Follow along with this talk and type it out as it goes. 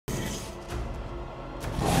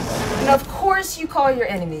course you call your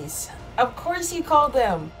enemies. Of course you call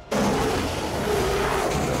them.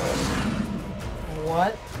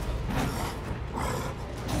 What?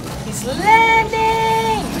 He's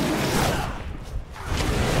landing!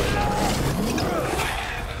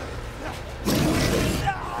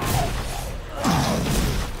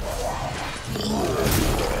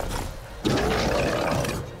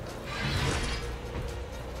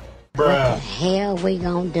 What the hell we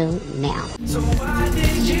gonna do now? So why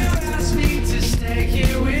did you ask me to stay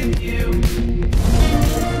here with you?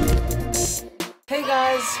 Hey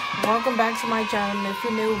guys, welcome back to my channel. If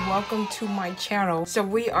you're new, welcome to my channel. So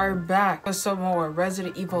we are back with some more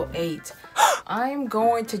Resident Evil 8. I'm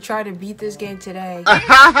going to try to beat this game today.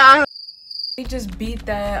 We just beat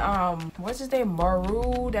that, what's his name?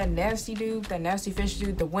 Maru, that nasty dude, that nasty fish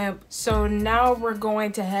dude, the wimp. So now we're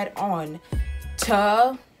going to head on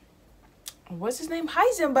to, what's his name?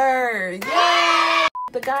 Heisenberg! Yay!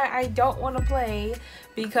 The guy I don't want to play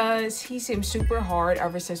because he seems super hard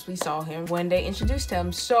ever since we saw him when they introduced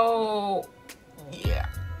him. So, yeah.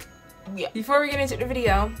 Before we get into the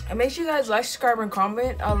video, make sure you guys like, subscribe, and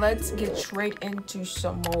comment. Let's get straight into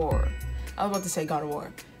some more. I was about to say God of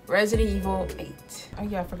War. Resident Evil 8. Oh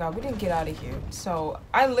yeah, I forgot. We didn't get out of here. So,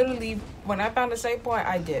 I literally, when I found a save point,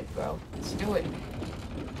 I did, bro. Let's do it.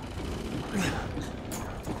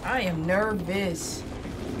 I am nervous.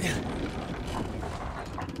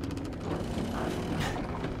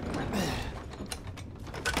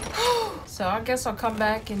 So I guess I'll come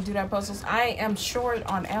back and do that puzzles. I am short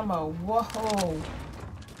on ammo. Whoa.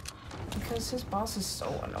 Because his boss is so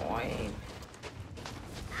annoying.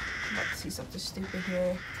 I'm about to see something stupid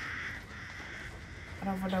here. I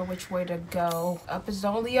don't know which way to go. Up is the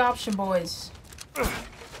only option, boys. Okay,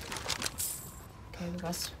 we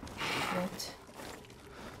got split.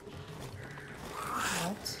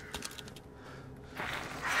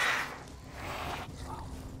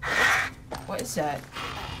 What is that?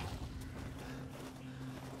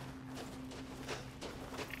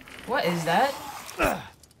 What is that?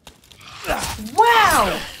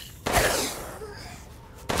 Wow!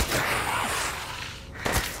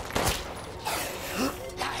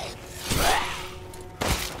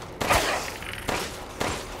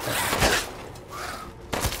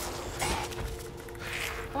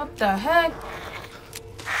 What the heck?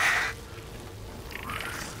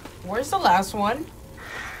 Where's the last one?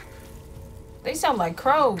 They sound like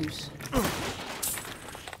crows.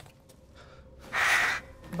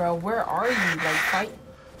 Bro, where are you? Like, fight?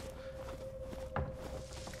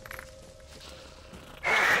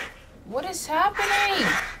 What is happening?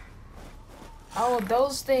 Oh,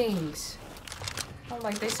 those things. I'm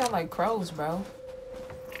like, they sound like crows, bro.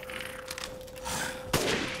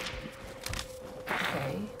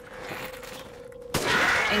 Okay.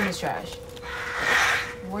 Aim is trash.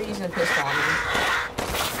 We're using a pistol on me.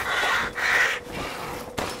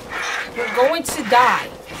 We're going to die.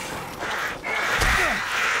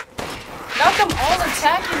 Not them all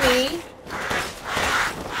attacking me.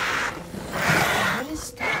 What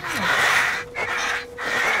is that?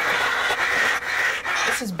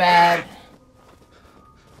 This is bad.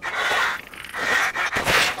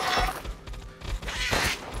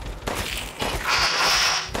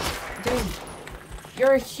 Dude,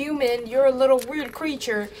 you're a human. You're a little weird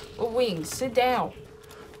creature with wings. Sit down.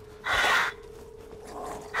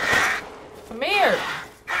 Come here.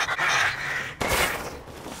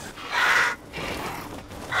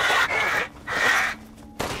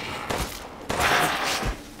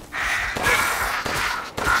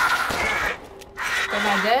 Am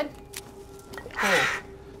I dead? Cool.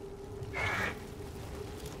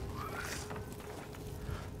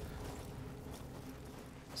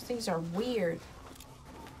 These things are weird.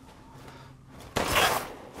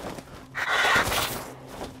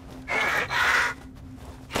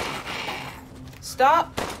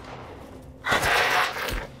 Stop.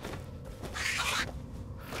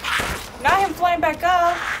 Not him flying back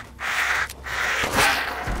up.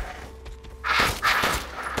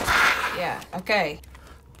 Yeah, okay.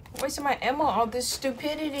 Wasting my ammo on this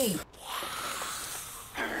stupidity.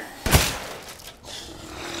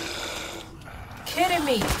 Kidding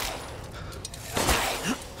me.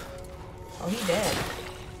 Oh, he dead.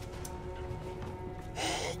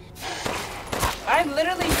 I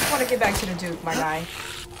literally just want to get back to the Duke, my guy.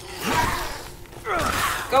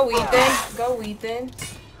 Go, Ethan. Go, Ethan.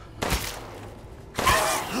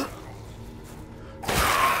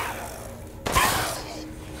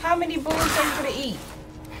 How many bullets are you gonna eat?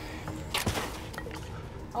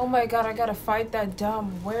 Oh my god, I gotta fight that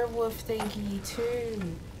dumb werewolf thingy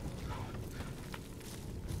too.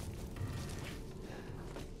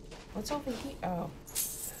 What's over here? Oh.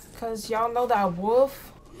 Because y'all know that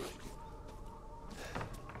wolf?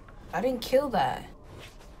 I didn't kill that.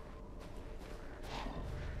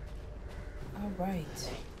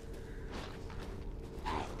 Alright.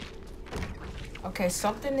 Okay,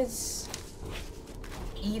 something is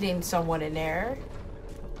eating someone in there.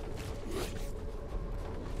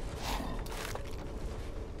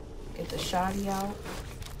 Get the shotty out.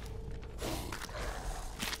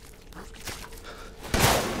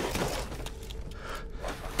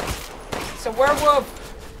 It's a werewolf!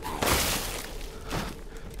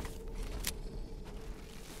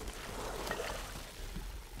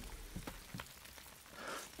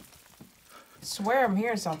 I swear I'm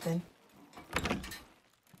hearing something.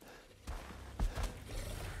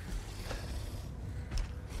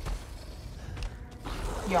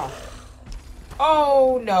 Y'all.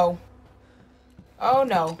 Oh no. Oh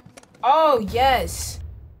no. Oh yes.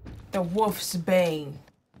 The wolf's bane.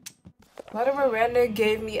 Blood Miranda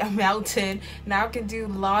gave me a mountain. Now I can do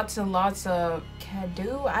lots and lots of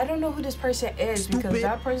Cadu. I don't know who this person is because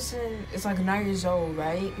that person is like 9 years old,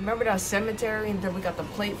 right? Remember that cemetery and then we got the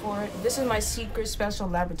plate for it? This is my secret special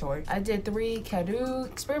laboratory. I did 3 Cadu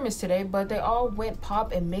experiments today, but they all went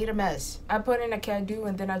pop and made a mess. I put in a Cadu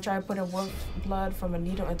and then I tried putting wolf blood from a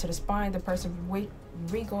needle into the spine. The person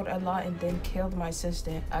wriggled a lot and then killed my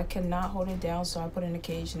assistant. I cannot hold it down, so I put it in a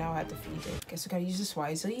cage. Now I have to feed it. Guess I gotta use this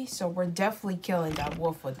wisely. So we're definitely killing that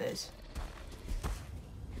wolf with this.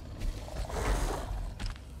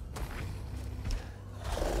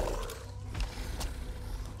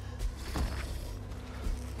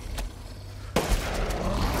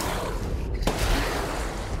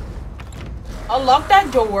 Unlock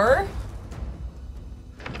that door.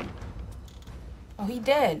 Oh, he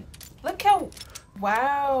dead. Look how...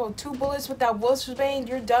 Wow, 2 bullets with that wolf's bane.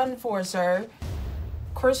 You're done for, sir.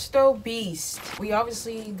 Crystal Beast. We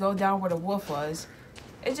obviously go down where the wolf was.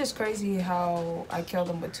 It's just crazy how I killed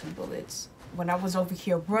him with 2 bullets when I was over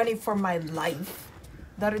here running for my life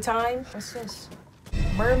the other time. What's this?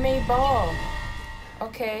 Mermaid ball.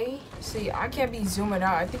 Okay. See, I can't be zooming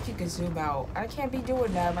out. I think you can zoom out. I can't be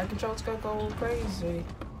doing that. My control's gonna go crazy.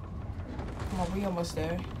 Come on, we almost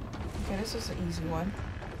there. Okay, this is an easy one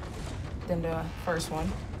than the first one.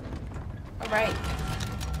 Alright.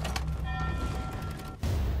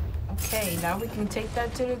 Okay, now we can take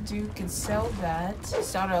that to the Duke and sell that. It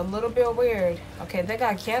sounded a little bit weird. Okay, they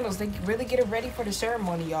got candles. They really get it ready for the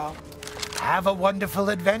ceremony, y'all. Have a wonderful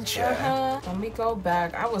adventure. Let me go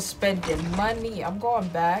back. I was spending money. I'm going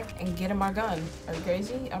back and getting my gun. Are you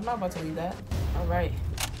crazy? I'm not about to leave that. Alright.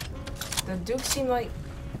 The Duke seemed like...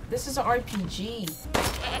 This is an RPG.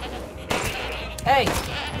 Hey!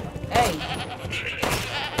 Hey!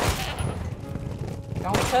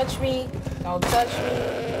 Don't touch me! Don't touch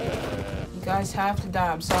me! You guys have to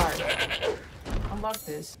die. I'm sorry. Unlock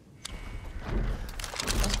this.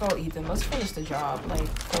 Let's go, Ethan. Let's finish the job. Like,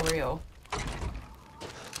 for real.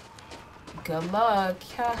 Good luck.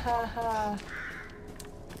 Ha ha ha.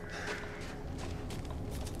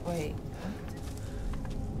 Wait.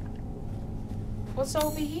 What's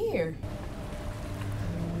over here?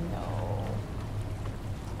 No.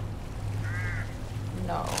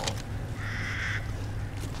 No.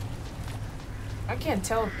 I can't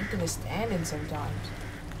tell if Ethan is standing sometimes.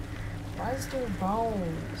 Why is there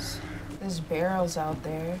bones? There's barrels out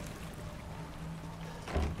there.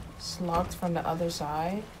 It's locked from the other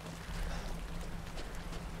side.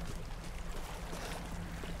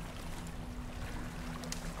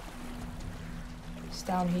 It's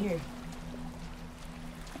down here.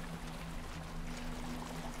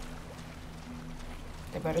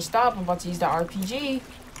 They better stop. I'm about to use the RPG.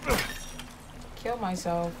 Kill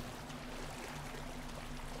myself.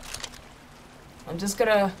 I'm just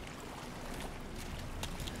gonna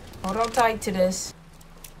hold on tight to this.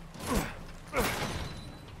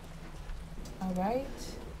 Alright.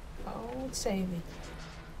 Oh, save me.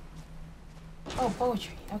 Oh,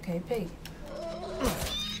 poetry. Okay, pig.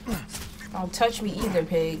 Don't touch me either,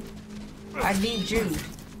 pig. I need you.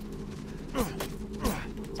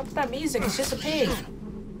 What's up with that music? It's just a pig.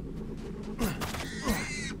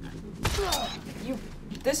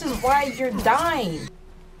 This is why you're dying.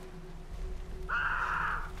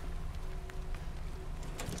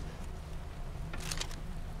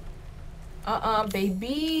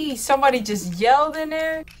 Baby. Somebody just yelled in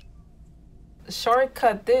there.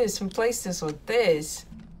 Shortcut this. Replace this with this.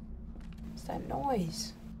 What's that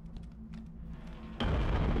noise?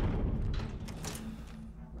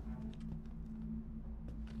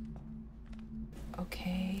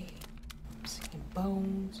 Okay. I'm seeing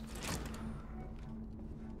bones.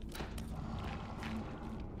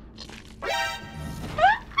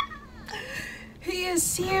 He is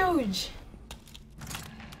is huge.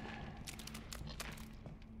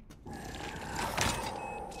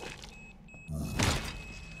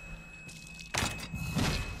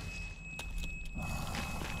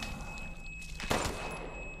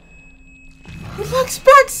 He looks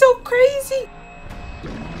back so crazy.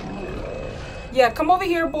 Yeah, come over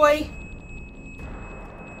here, boy.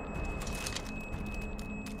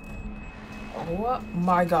 Oh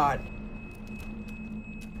my god.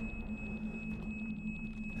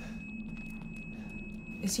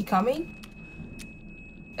 Is he coming?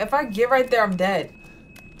 If I get right there, I'm dead.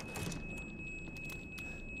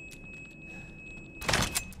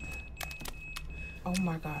 Oh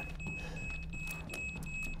my god.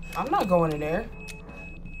 I'm not going in there.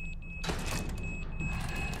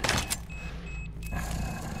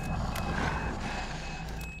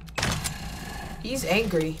 He's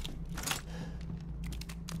angry.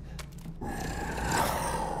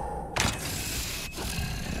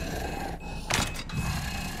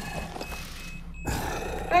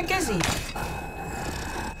 Where is he?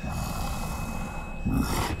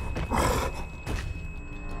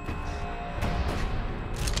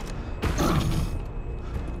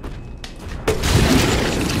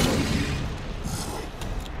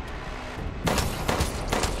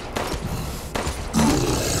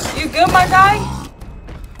 You good, my guy?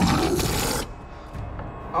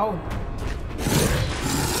 Oh.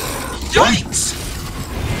 Yikes!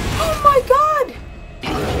 Oh my god!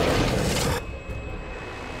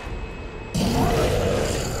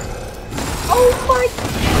 Oh my...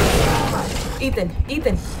 Ethan,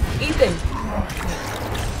 Ethan, Ethan.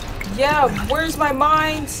 Yeah, where's my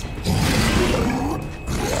mines?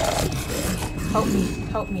 Help me,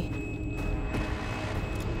 help me.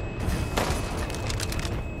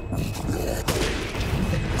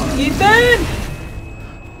 Ethan!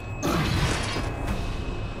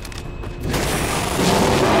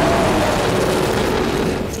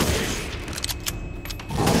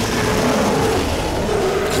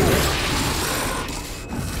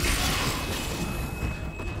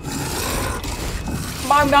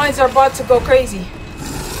 My mines are about to go crazy.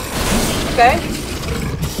 Okay?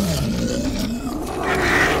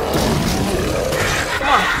 Come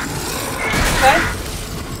on. Okay?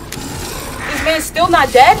 This man's still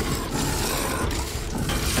not dead?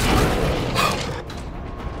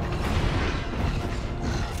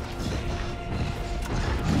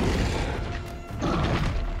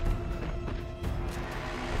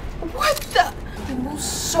 What the? He moves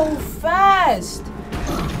so fast.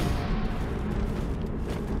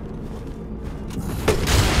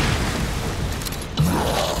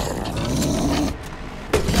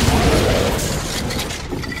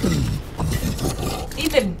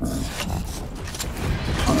 Ethan.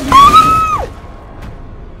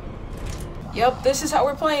 Yep, this is how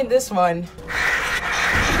we're playing this one.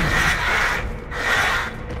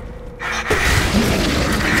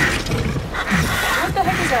 What the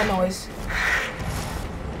heck is that noise?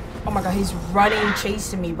 Oh my god, he's running,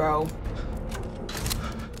 chasing me, bro.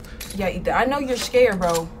 Yeah, Ethan, I know you're scared,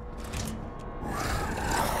 bro.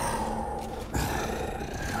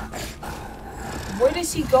 Where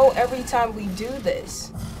does he go every time we do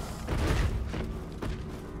this?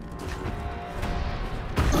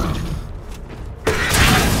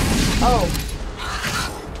 Oh.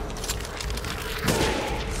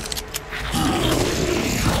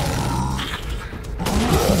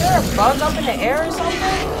 Is there a bug up in the air or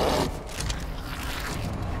something?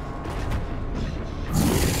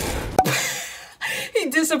 He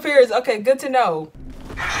disappears. Okay, good to know.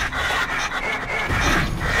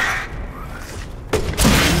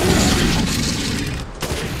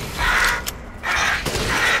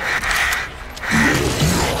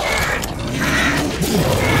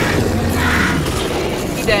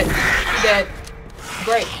 He dead. He dead.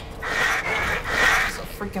 Great. Some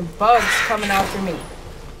freaking bugs coming after me.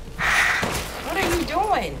 What are you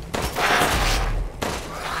doing?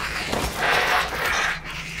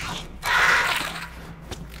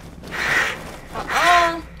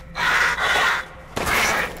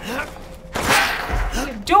 What are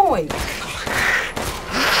you doing?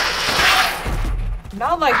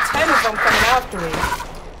 Not like 10 of them coming after me.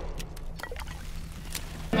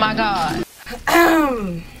 My god.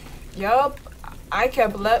 Yup. I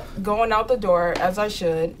kept going out the door as I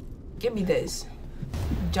should. Give me this.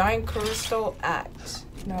 Giant crystal axe.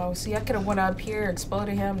 No, see, I could have went up here,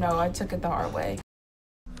 exploded him. No, I took it the hard way.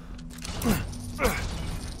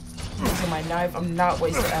 Using my knife. I'm not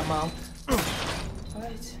wasting ammo.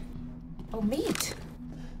 What? Oh, meat.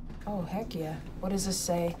 Oh, heck yeah. What does this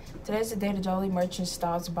say? Today's the day the Jolly Merchant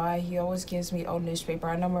stops by. He always gives me old newspaper.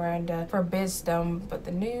 I know Miranda forbids them, but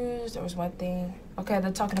the news, there was one thing. Okay,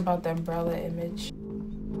 they're talking about the umbrella image.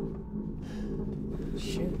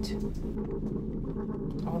 Shoot.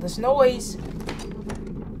 All this noise.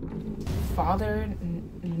 Father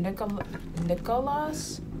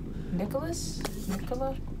Nicholas?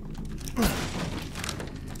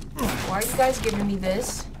 Why are you guys giving me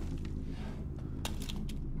this?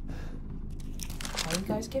 Why are you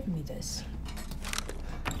guys giving me this?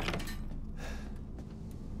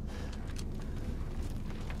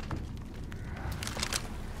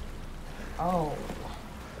 Oh.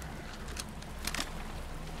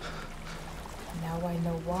 Now I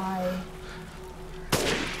know why.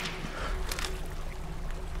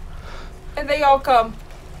 And they all come.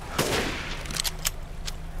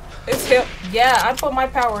 It's him. Yeah, I put my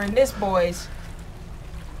power in this, boys.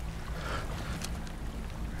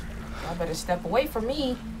 Y'all better step away from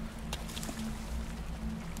me.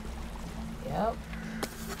 Yep.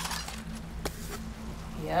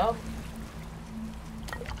 Yep.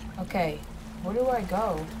 Okay, where do I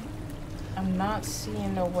go? I'm not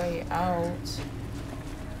seeing a way out.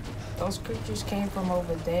 Those creatures came from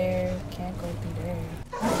over there. Can't go through there.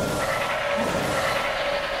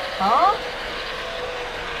 Huh?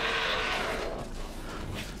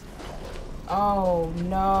 Oh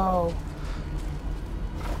no.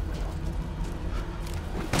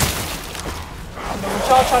 I don't know what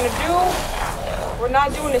y'all trying to do. We're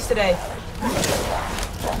not doing this today.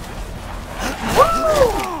 Woo!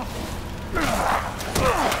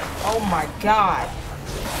 Oh my god.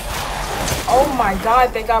 Oh my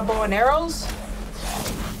god, they got bow and arrows?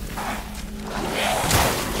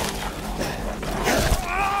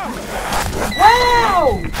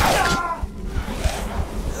 Wow!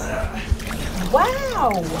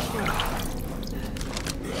 Wow!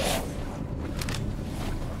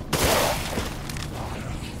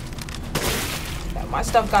 Yeah, my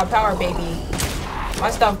stuff got power, baby. My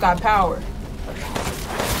stuff got power.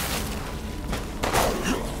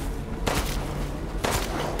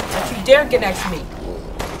 Don't you dare get next to me.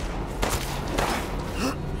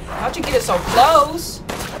 How'd you get it so close?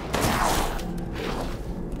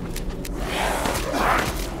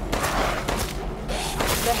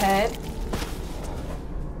 The head.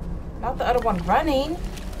 Not the other one running.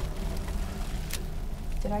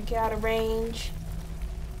 Did I get out of range?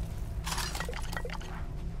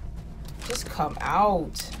 Just come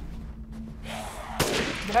out.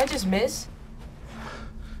 Did I just miss?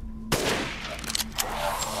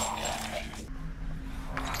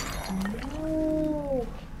 No.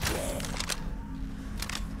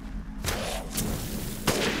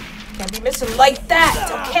 Can't be missing like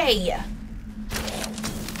that. Okay.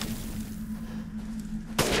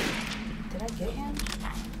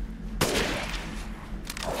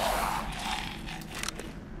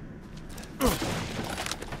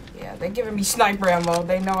 They're giving me sniper ammo.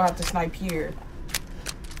 They know how to snipe here.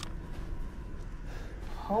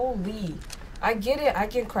 Holy. I get it. I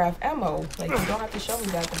can craft ammo. Like, you don't have to show me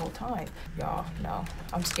that the whole time. Y'all, no.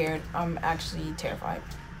 I'm scared. I'm actually terrified.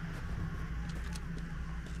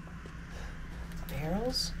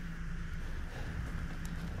 Barrels?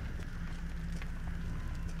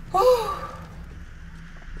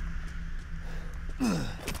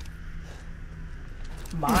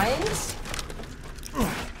 Mines?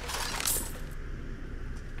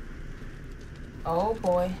 Oh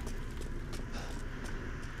boy.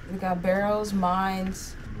 We got barrels,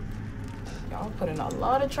 mines. Y'all putting a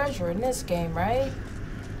lot of treasure in this game, right?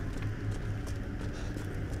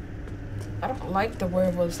 I don't like the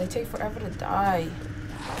werewolves. They take forever to die.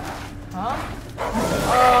 Huh?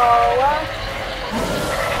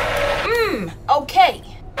 Oh, okay.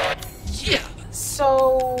 Yeah.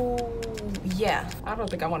 So, yeah. I don't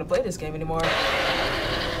think I want to play this game anymore. Come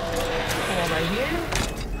on, right here.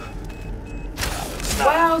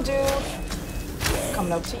 Wow, dude.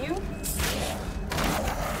 Coming up to you.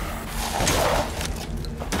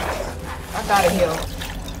 I gotta heal.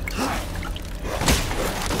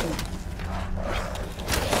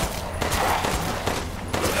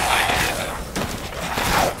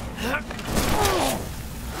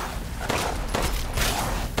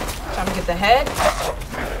 Trying to get the head.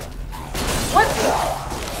 What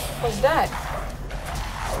was that?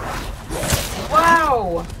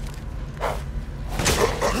 Wow.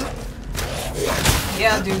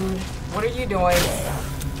 Yeah, dude. What are you doing?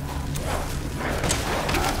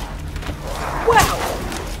 Wow.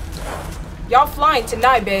 Y'all flying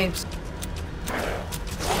tonight, babes.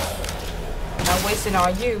 Not wasting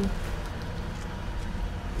on you.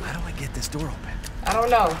 How do I get this door open? I don't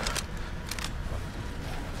know.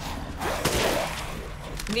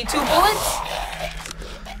 Need 2 bullets?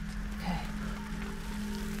 Okay.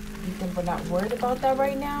 You think we're not worried about that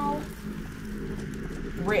right now?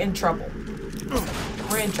 We're in trouble.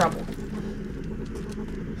 We're in trouble.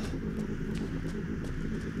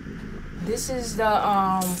 This is the,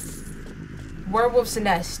 Werewolf's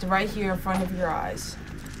nest right here in front of your eyes.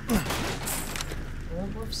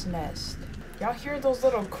 Werewolf's nest. Y'all hear those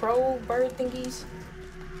little crow bird thingies?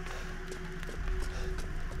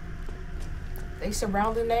 They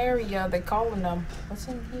surrounding the area. They calling them. What's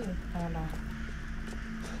in here? I don't know.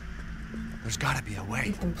 There's gotta be a way.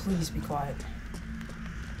 Ethan, please be quiet.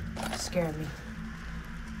 Scared me.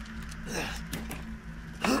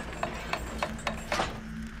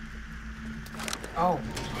 Oh,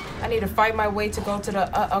 I need to fight my way to go to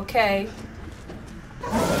the, okay.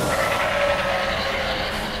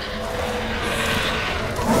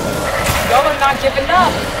 Y'all are not giving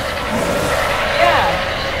up. Yeah.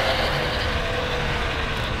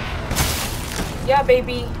 Yeah,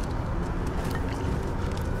 baby.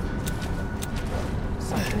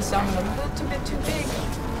 Something's sounding a little bit too big.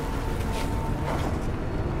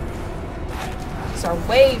 These are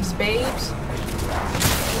waves, babes.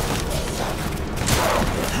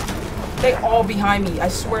 They all behind me. I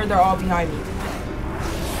swear they're all behind me.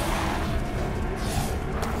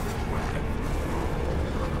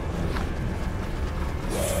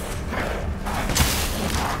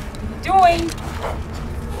 What are you doing?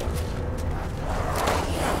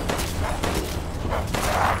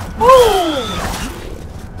 Move!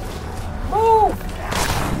 Move!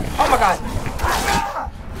 Oh my god.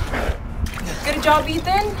 Good job,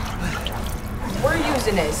 Ethan. We're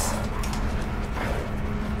using this.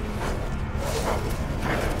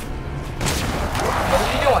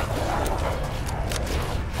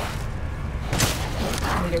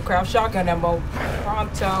 Craft shotgun ammo.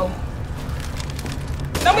 Pronto.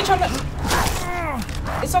 No, we trying to.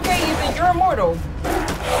 It's okay, Ethan. You're immortal.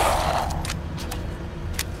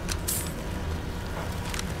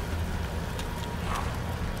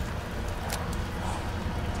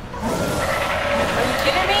 Are you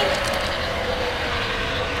kidding me?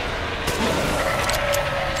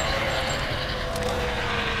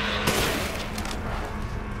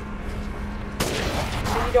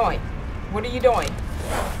 What are you doing? What are you doing?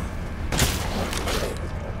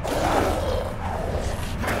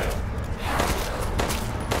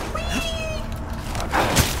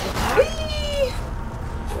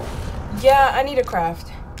 Yeah, I need a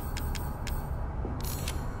craft.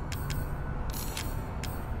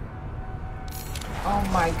 Oh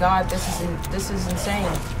my god, this is insane.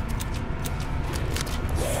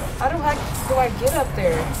 How do I get up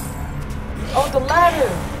there? Oh, the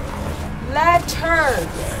ladder. Ladder.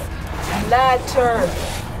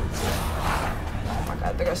 Oh my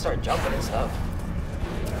god, they're gonna start jumping and stuff.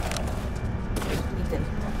 Ethan.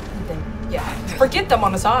 Yeah. Forget them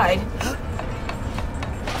on the side.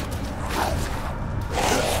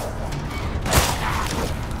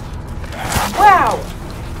 Wow!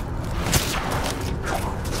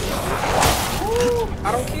 Ooh,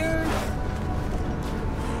 I don't care.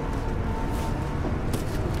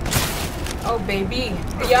 Oh, baby.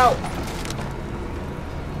 Be out.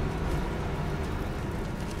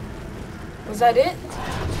 Was that it?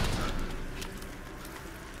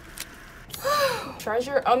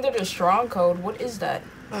 Treasure under the strong code. What is that?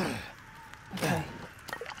 Okay.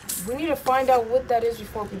 We need to find out what that is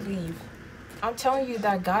before we leave. I'm telling you,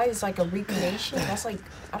 that guy is like a recreation. That's like,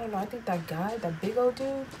 I don't know, I think that guy, that big old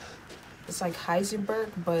dude, it's like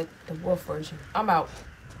Heisenberg, but the wolf version. I'm out.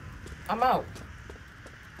 I'm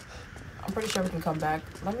pretty sure we can come back.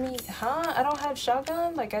 Let me, I don't have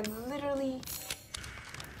shotgun? Like, I literally,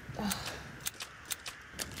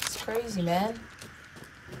 it's crazy, man.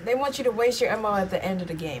 They want you to waste your ammo at the end of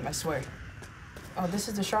the game, I swear. Oh, this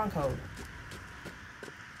is the strong code.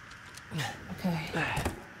 Okay.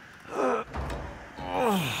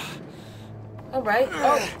 Alright.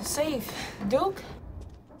 Oh, save. Duke?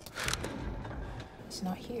 He's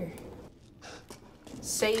not here.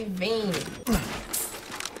 Saving.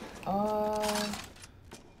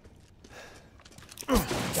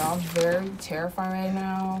 Y'all very terrifying right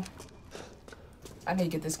now. I need to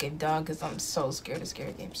get this game done because I'm so scared of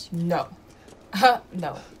scary games. No.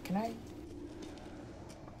 No. Can I?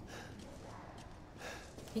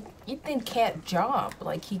 Ethan can't jump.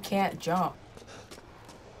 Like, he can't jump.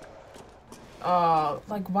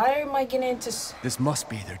 Like, why am I getting into... This must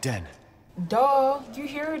be their den. Duh, you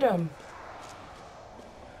heard them.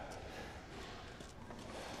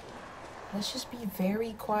 Let's just be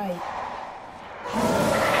very quiet.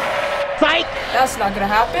 Fight! That's not gonna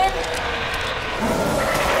happen.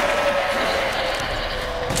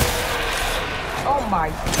 Oh my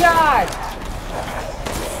god!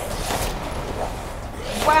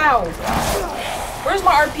 Wow! Where's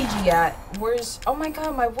my RPG at? Where's... Oh my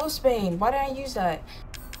god, my Wolfsbane. Why did I use that?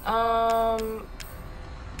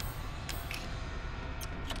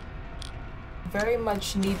 Very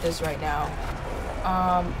much need this right now.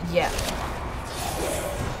 Yeah.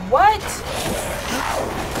 What?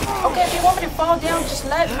 Okay, if you want me to fall down, just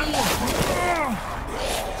let me.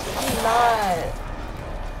 I'm not.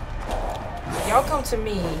 Y'all come to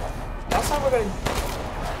me. That's how we're gonna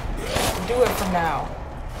do it from now.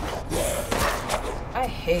 I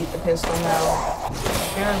hate the pistol now.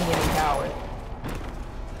 Barely any power.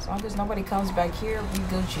 As long as nobody comes back here, we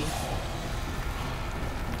Gucci.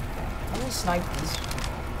 Let me snipe these.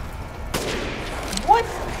 What?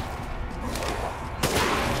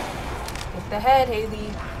 Get the head,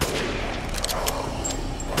 Haley.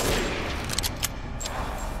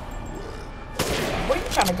 Where are you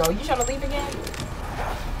trying to go? You trying to leave again?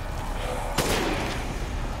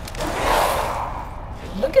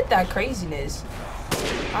 Look at that craziness.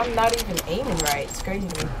 I'm not even aiming right. It's crazy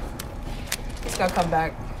to me. He's gotta come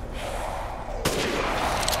back.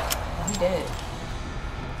 He did.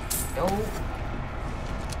 Nope.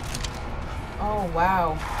 Oh,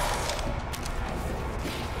 wow.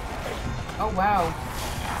 Oh, wow.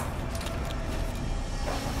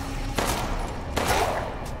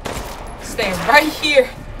 Staying right here.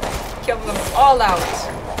 Killing them all out.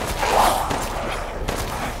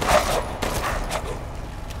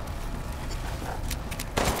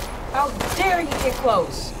 How dare you get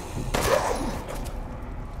close?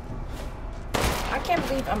 I can't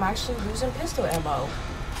believe I'm actually losing pistol ammo.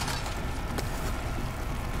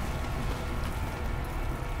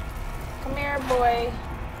 Come here, boy.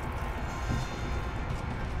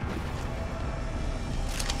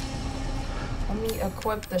 Let me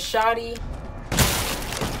equip the shotty.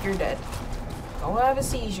 You're dead. Don't have a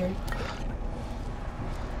seizure.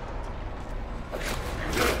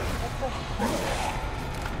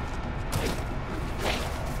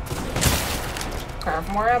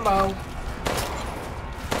 Craft more ammo.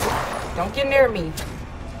 Don't get near me.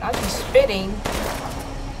 Not you spitting.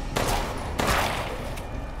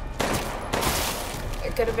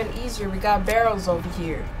 It could have been easier. We got barrels over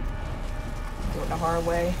here. Doing it the hard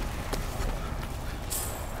way.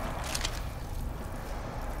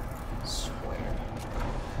 Swear.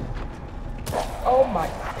 Oh my.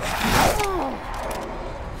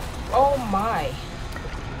 Oh my.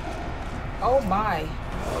 Oh my.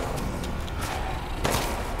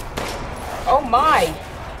 Oh my.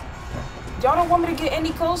 Y'all don't want me to get any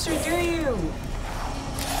closer, do you?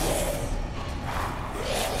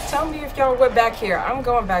 Tell me if y'all went back here. I'm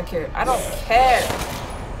going back here. I don't care.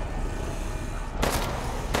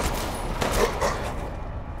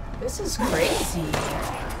 This is crazy.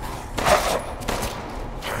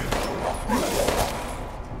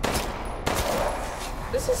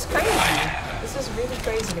 This is crazy. This is really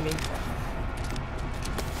crazy to me.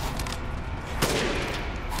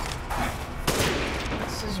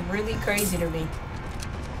 This is really crazy to me.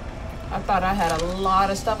 I thought I had a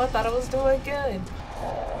lot of stuff. I thought I was doing good.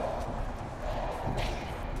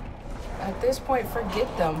 At this point,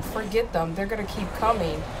 forget them. Forget them. They're gonna keep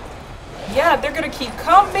coming. Yeah, they're gonna keep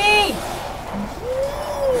coming!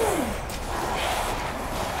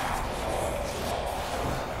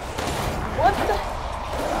 What the?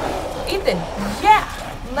 Ethan, yeah!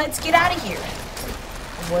 Let's get out of here.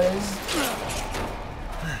 What is...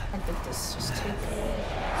 I think this just take me...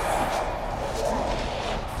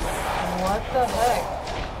 What the heck?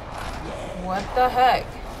 What the heck?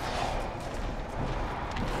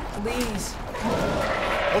 Please.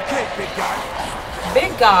 Okay, big guy.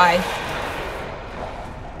 Big guy?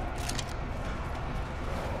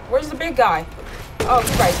 Where's the big guy? Oh,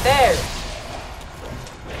 he's right there.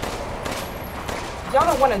 Y'all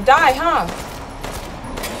don't want to die, huh?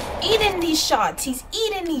 Eating these shots. He's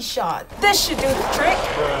eating these shots. This should do the trick.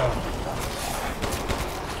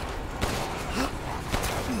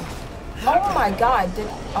 Oh my god.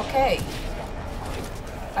 Okay.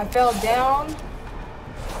 I fell down.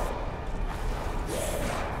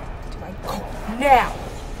 Do I go now?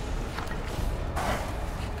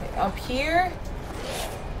 Okay, up here.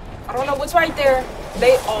 I don't know what's right there.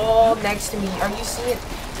 They all next to me. Are you seeing?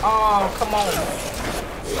 Oh, come on.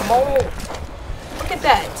 Come on. Look at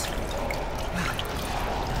that.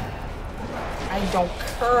 I don't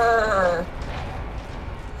care.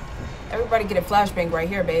 Everybody get a flashbang right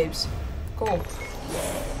here, babes. Cool.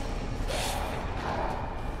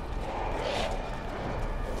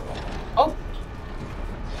 Oh.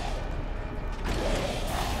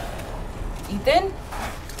 Ethan?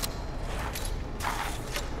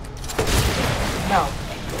 No.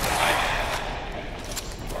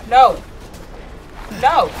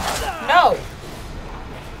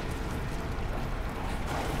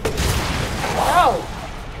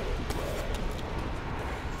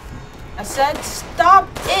 I said stop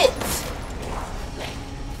it!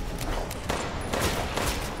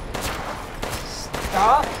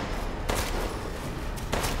 Stop.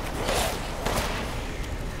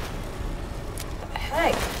 What the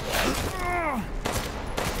heck?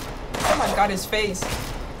 Oh my god, his face.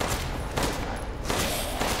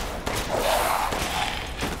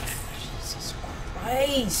 Jesus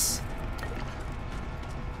Christ.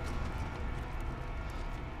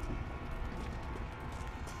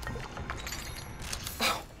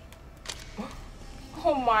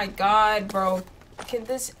 Oh my god, bro. Can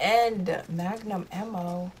this end? Magnum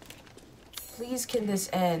ammo. Please, can this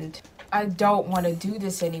end? I don't want to do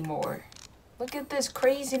this anymore. Look at this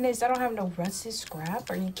craziness. I don't have no rusted scrap.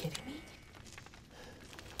 Are you kidding me?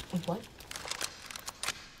 What?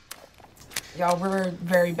 Y'all, we're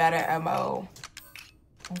very bad at ammo.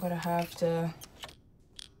 I'm gonna have to...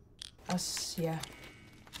 yeah.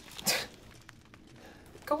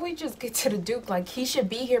 Can we just get to the Duke? Like, he should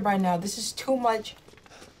be here by now. This is too much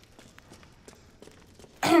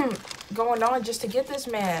going on just to get this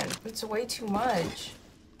man. It's way too much.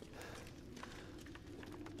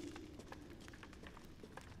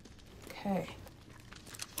 Okay.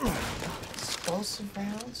 Explosive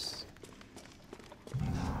rounds.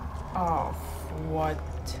 Oh, what?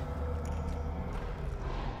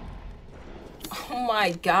 Oh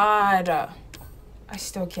my god. I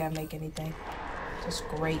still can't make anything. Just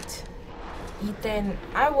great. Ethan,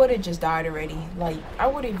 I would have just died already. Like, I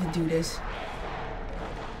wouldn't even do this.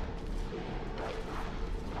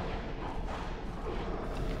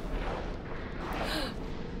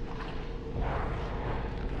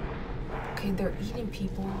 Okay, they're eating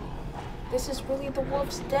people. This is really the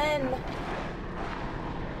wolf's den.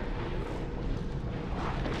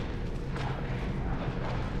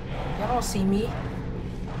 Y'all don't see me.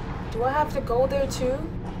 Do I have to go there too?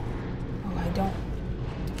 Oh, I don't.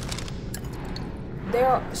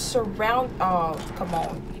 They're oh, come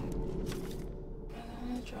on.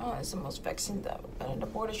 It's the most vexing that the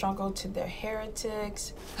border stronghold to their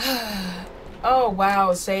heretics. Oh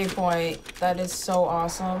wow, save point. That is so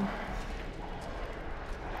awesome.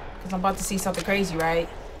 Because I'm about to see something crazy, right?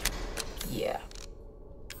 Yeah.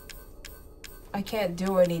 I can't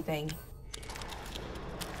do anything.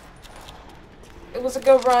 It was a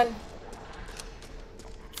good run.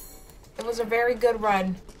 It was a very good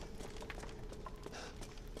run.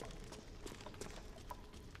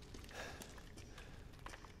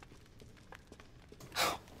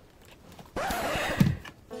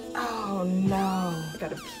 Oh no.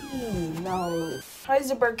 Gotta pee. No.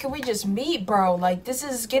 Heisenberg, can we just meet, bro? Like, this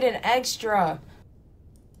is getting extra.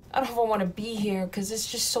 I don't even want to be here because there's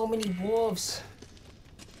just so many wolves.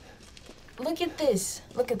 Look at this.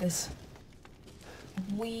 Look at this.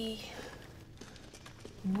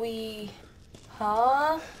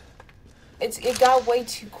 Huh? It got way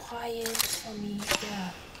too quiet. I mean,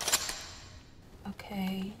 yeah.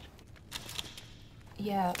 Okay.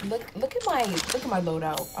 Yeah, look at my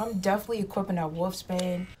loadout. I'm definitely equipping that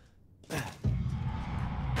Wolfsbane.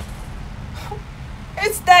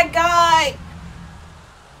 It's that guy!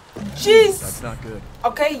 Jeez! That's not good.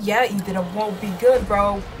 Okay, yeah, Ethan, it won't be good,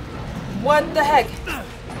 bro. What the heck?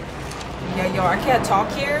 Yeah, yo, I can't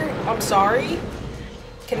talk here. I'm sorry.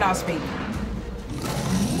 Cannot speak.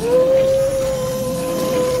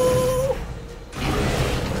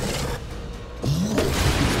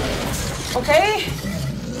 Okay.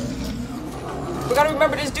 We gotta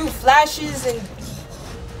remember this dude flashes and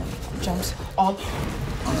jumps all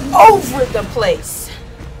over the place.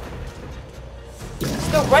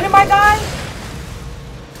 Still running, my guy?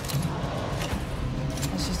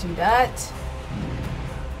 Let's just do that.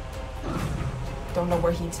 Don't know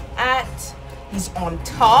where he's at. He's on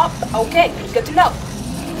top. Okay, good to know.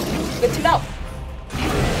 Good to know.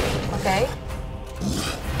 Okay.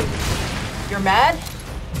 You're mad?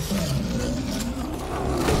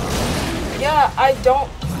 Yeah, I don't.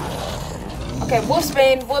 Okay,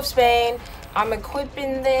 Wolfsbane, Wolfsbane. I'm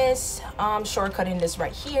equipping this. I'm shortcutting this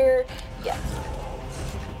right here. Yeah.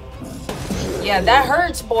 Yeah, that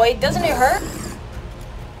hurts, boy. Doesn't it hurt?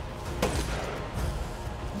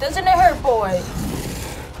 Doesn't it hurt, boy?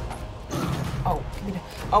 Oh, give me the...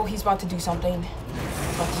 Oh, he's about to do something.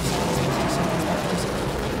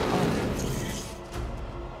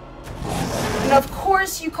 And of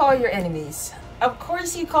course you call your enemies. Of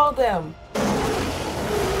course you call them.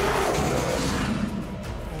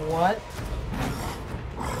 What?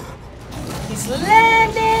 He's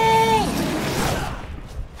landing!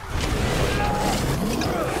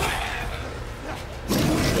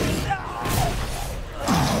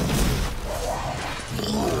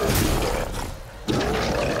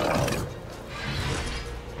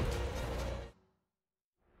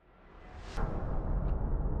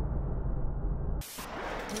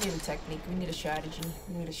 technique. We need a strategy.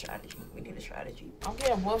 We need a strategy. We need a strategy. I'm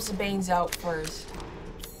getting Wolf's Banes out first.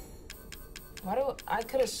 Why do I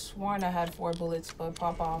could have sworn I had 4 bullets, but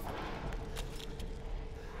pop off.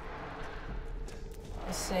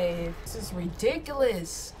 Let's save. This is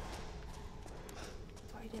ridiculous.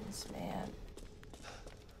 Fighting this man.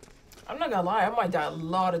 I'm not gonna lie, I might die a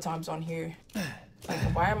lot of times on here. Like,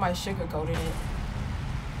 why am I sugarcoating it?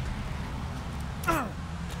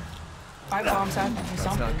 5 bombs have to do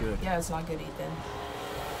something. Not good. Yeah, it's not good, Ethan.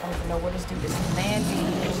 I don't even know where this dude is landing.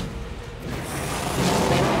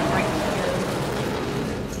 Landing right here.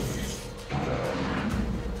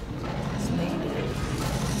 It's landing.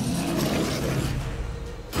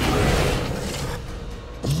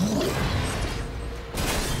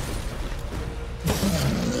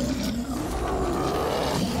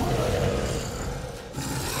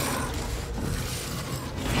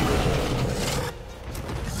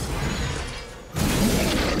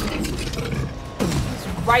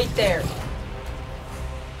 Right there.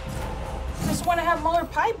 Just want to have more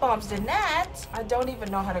pipe bombs than that. I don't even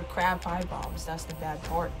know how to crab pipe bombs. That's the bad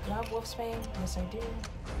part. Do I have Wolfsbane? Yes, I do.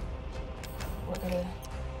 We're gonna.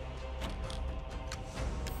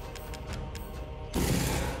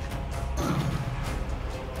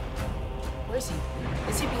 Where is he?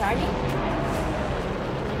 Is he behind me?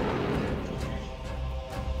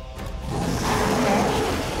 Okay.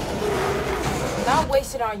 Not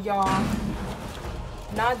wasted on y'all.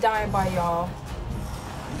 Not dying by y'all.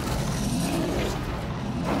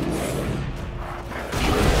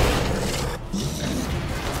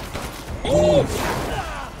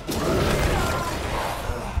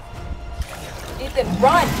 Ethan,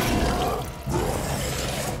 run!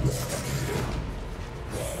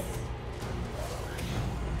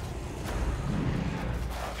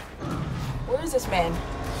 Where is this man?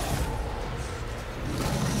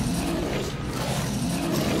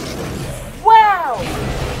 Wow!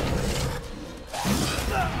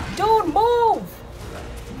 Dude, move!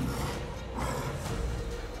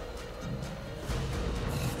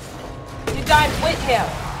 You died with him.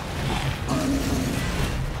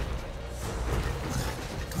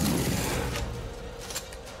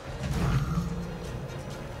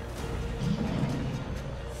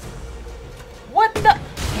 What the?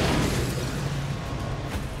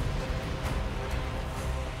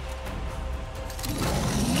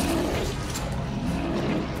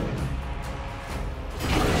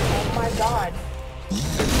 God.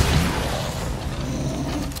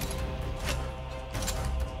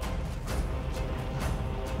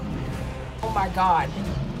 Oh my God.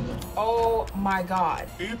 Oh my God.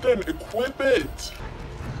 Ethan, equip it.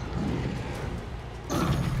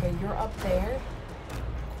 Okay, you're up there.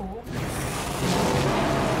 Cool.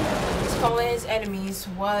 Let's call in his enemies.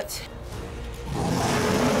 What?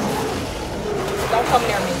 Don't come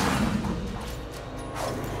near me.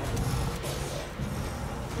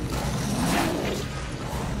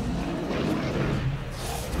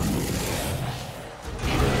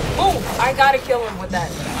 I gotta kill him with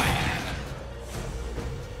that.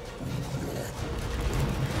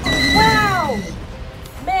 Wow!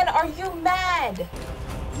 Man, are you mad?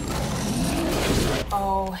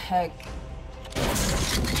 Oh, heck.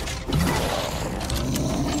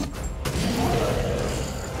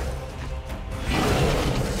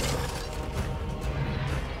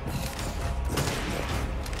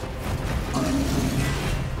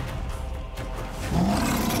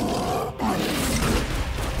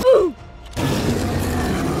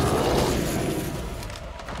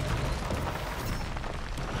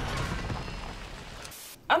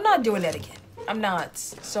 I'm not doing that again. I'm not.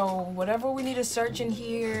 So whatever we need to search in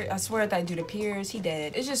here, I swear that dude appears, he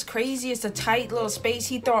dead. It's just crazy. It's a tight little space.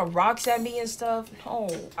 He throwing rocks at me and stuff. Oh,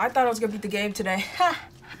 I thought I was gonna beat the game today. Ha!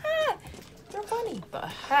 Ha! You're funny. The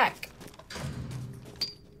heck?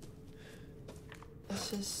 It's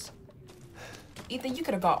just... Ethan, you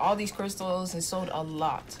could have got all these crystals and sold a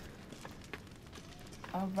lot.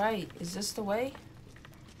 Alright, is this the way?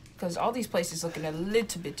 Because all these places looking a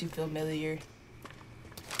little bit too familiar.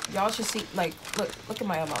 Y'all should see, like, look at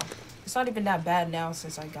my ammo. It's not even that bad now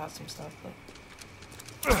since I got some stuff, but...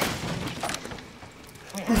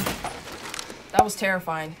 That was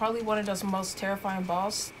terrifying. Probably one of those most terrifying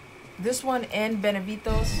boss. This one and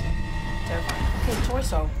Benevitos. Terrifying. Okay,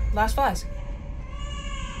 torso. Last flask.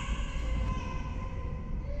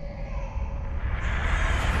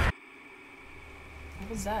 What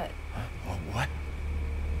was that? What?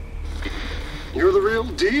 You're the real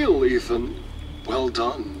deal, Ethan. Well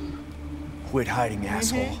done. Quit hiding,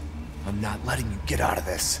 asshole. I'm not letting you get out of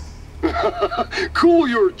this. Cool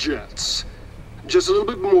your jets. Just a little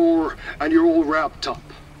bit more, and you're all wrapped up.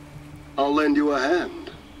 I'll lend you a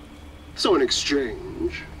hand. So in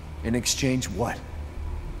exchange, In exchange, what?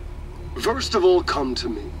 first of all, come to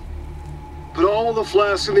me. Put all the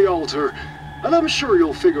flasks in the altar, and I'm sure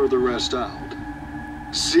you'll figure the rest out.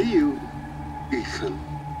 See you, Ethan.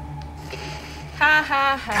 Ha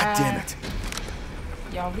ha ha. God damn it.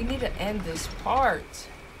 Y'all, we need to end this part.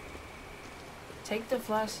 Take the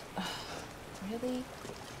flash. Ugh, really?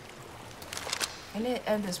 I need to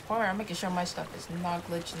end this part. I'm making sure my stuff is not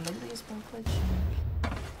glitching. Nobody's been glitching.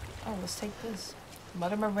 Oh, let's take this.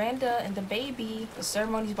 Mother Miranda and the baby. The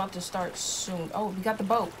ceremony's about to start soon. Oh, we got the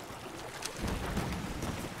boat.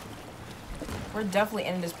 We're definitely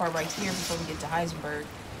ending this part right here before we get to Heisenberg.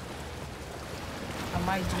 I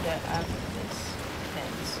might do that after this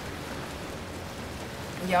ends.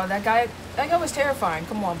 Yo, that guy was terrifying.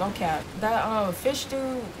 Come on, don't cap. That fish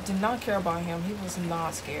dude did not care about him. He was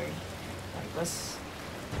not scary. Like,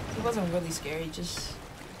 he wasn't really scary. Just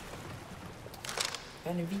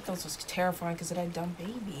Benevitos was terrifying because of that dumb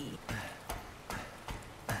baby.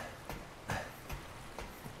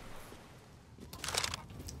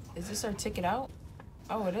 Is this our ticket out?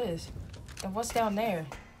 Oh, it is. And what's down there?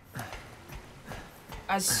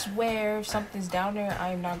 I swear if something's down there, I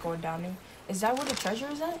am not going down there. Is that where the treasure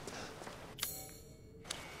is at?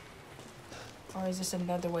 Or is this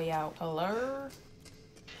another way out? Hello?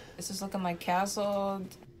 This is looking like Castle...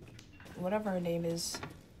 whatever her name is.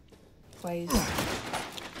 Place.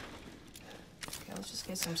 Okay, let's just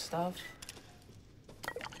get some stuff.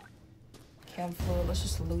 Chem fluid. Let's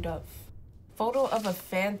just loot up. Photo of a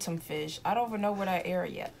phantom fish. I don't even know where that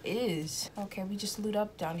area is. Okay, we just loot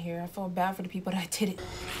up down here. I feel bad for the people that did it.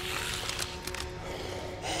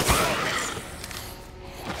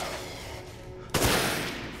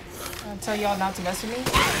 I'll tell y'all not to mess with me.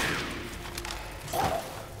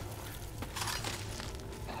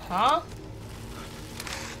 Huh?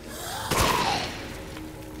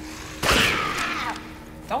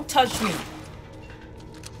 Don't touch me.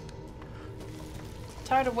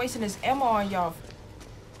 Tired of wasting his ammo on y'all.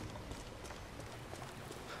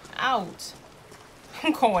 Out.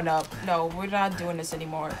 I'm going up. No, we're not doing this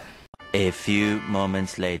anymore. A few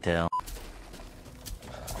moments later.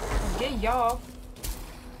 Get y'all.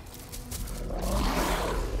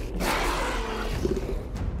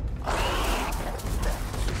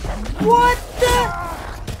 What the?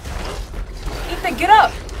 Ethan, get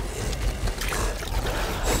up.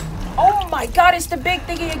 Oh my god, it's the big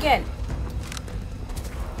thingy again.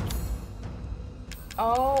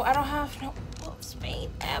 Oh, I don't have no Leasmine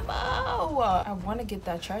ammo. I want to get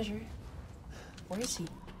that treasure. Where is he?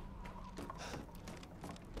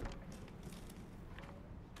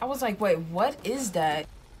 I was like, wait, what is that?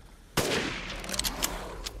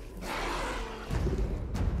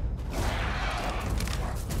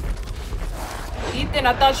 Ethan,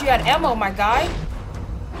 I thought you had ammo, my guy.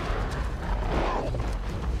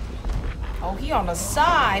 Oh, he on the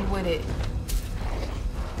side with it.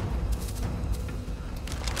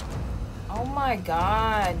 Oh my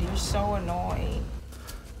god, you're so annoying.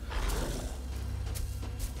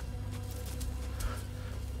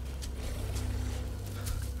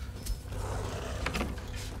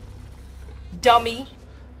 Dummy.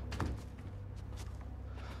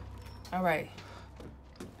 All right.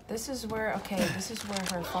 This is where, okay, this is where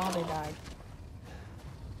her father died.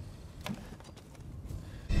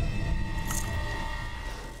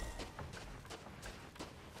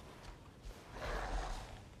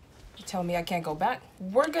 You tell me I can't go back?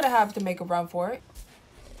 We're gonna have to make a run for it.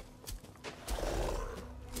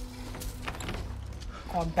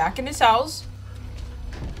 Going back in his house.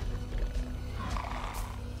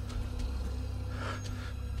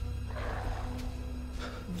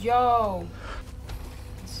 Yo.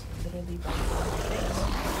 It's literally right in front of my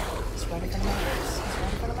face. He's right in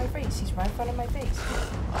front of my face. He's right in front of my face. He's right in front of my face.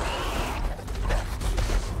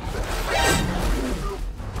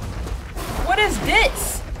 What is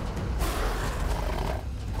this?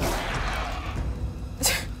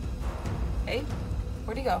 Hey,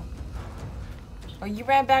 where'd he go? Oh, you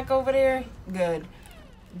ran back over there? Good.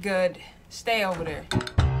 Good. Stay over there.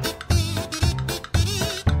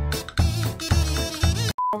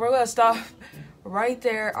 We're gonna stop right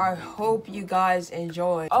there. I hope you guys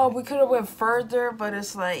enjoyed. Oh, we could have went further, but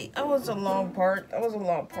it's like, that was a long part. That was a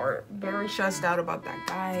long part. Very stressed out about that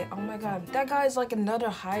guy. Oh my god. That guy is like another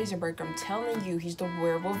Heisenberg. I'm telling you, he's the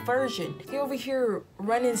werewolf version. He over here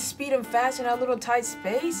running speed and fast in that little tight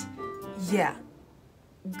space. Yeah.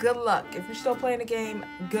 Good luck. If you're still playing the game,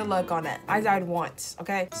 good luck on that. I died once,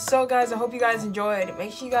 okay? So guys, I hope you guys enjoyed.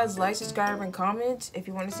 Make sure you guys like, subscribe, and comment. If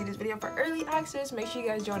you want to see this video for early access, make sure you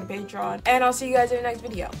guys join the Patreon. And I'll see you guys in the next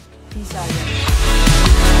video. Peace out, guys.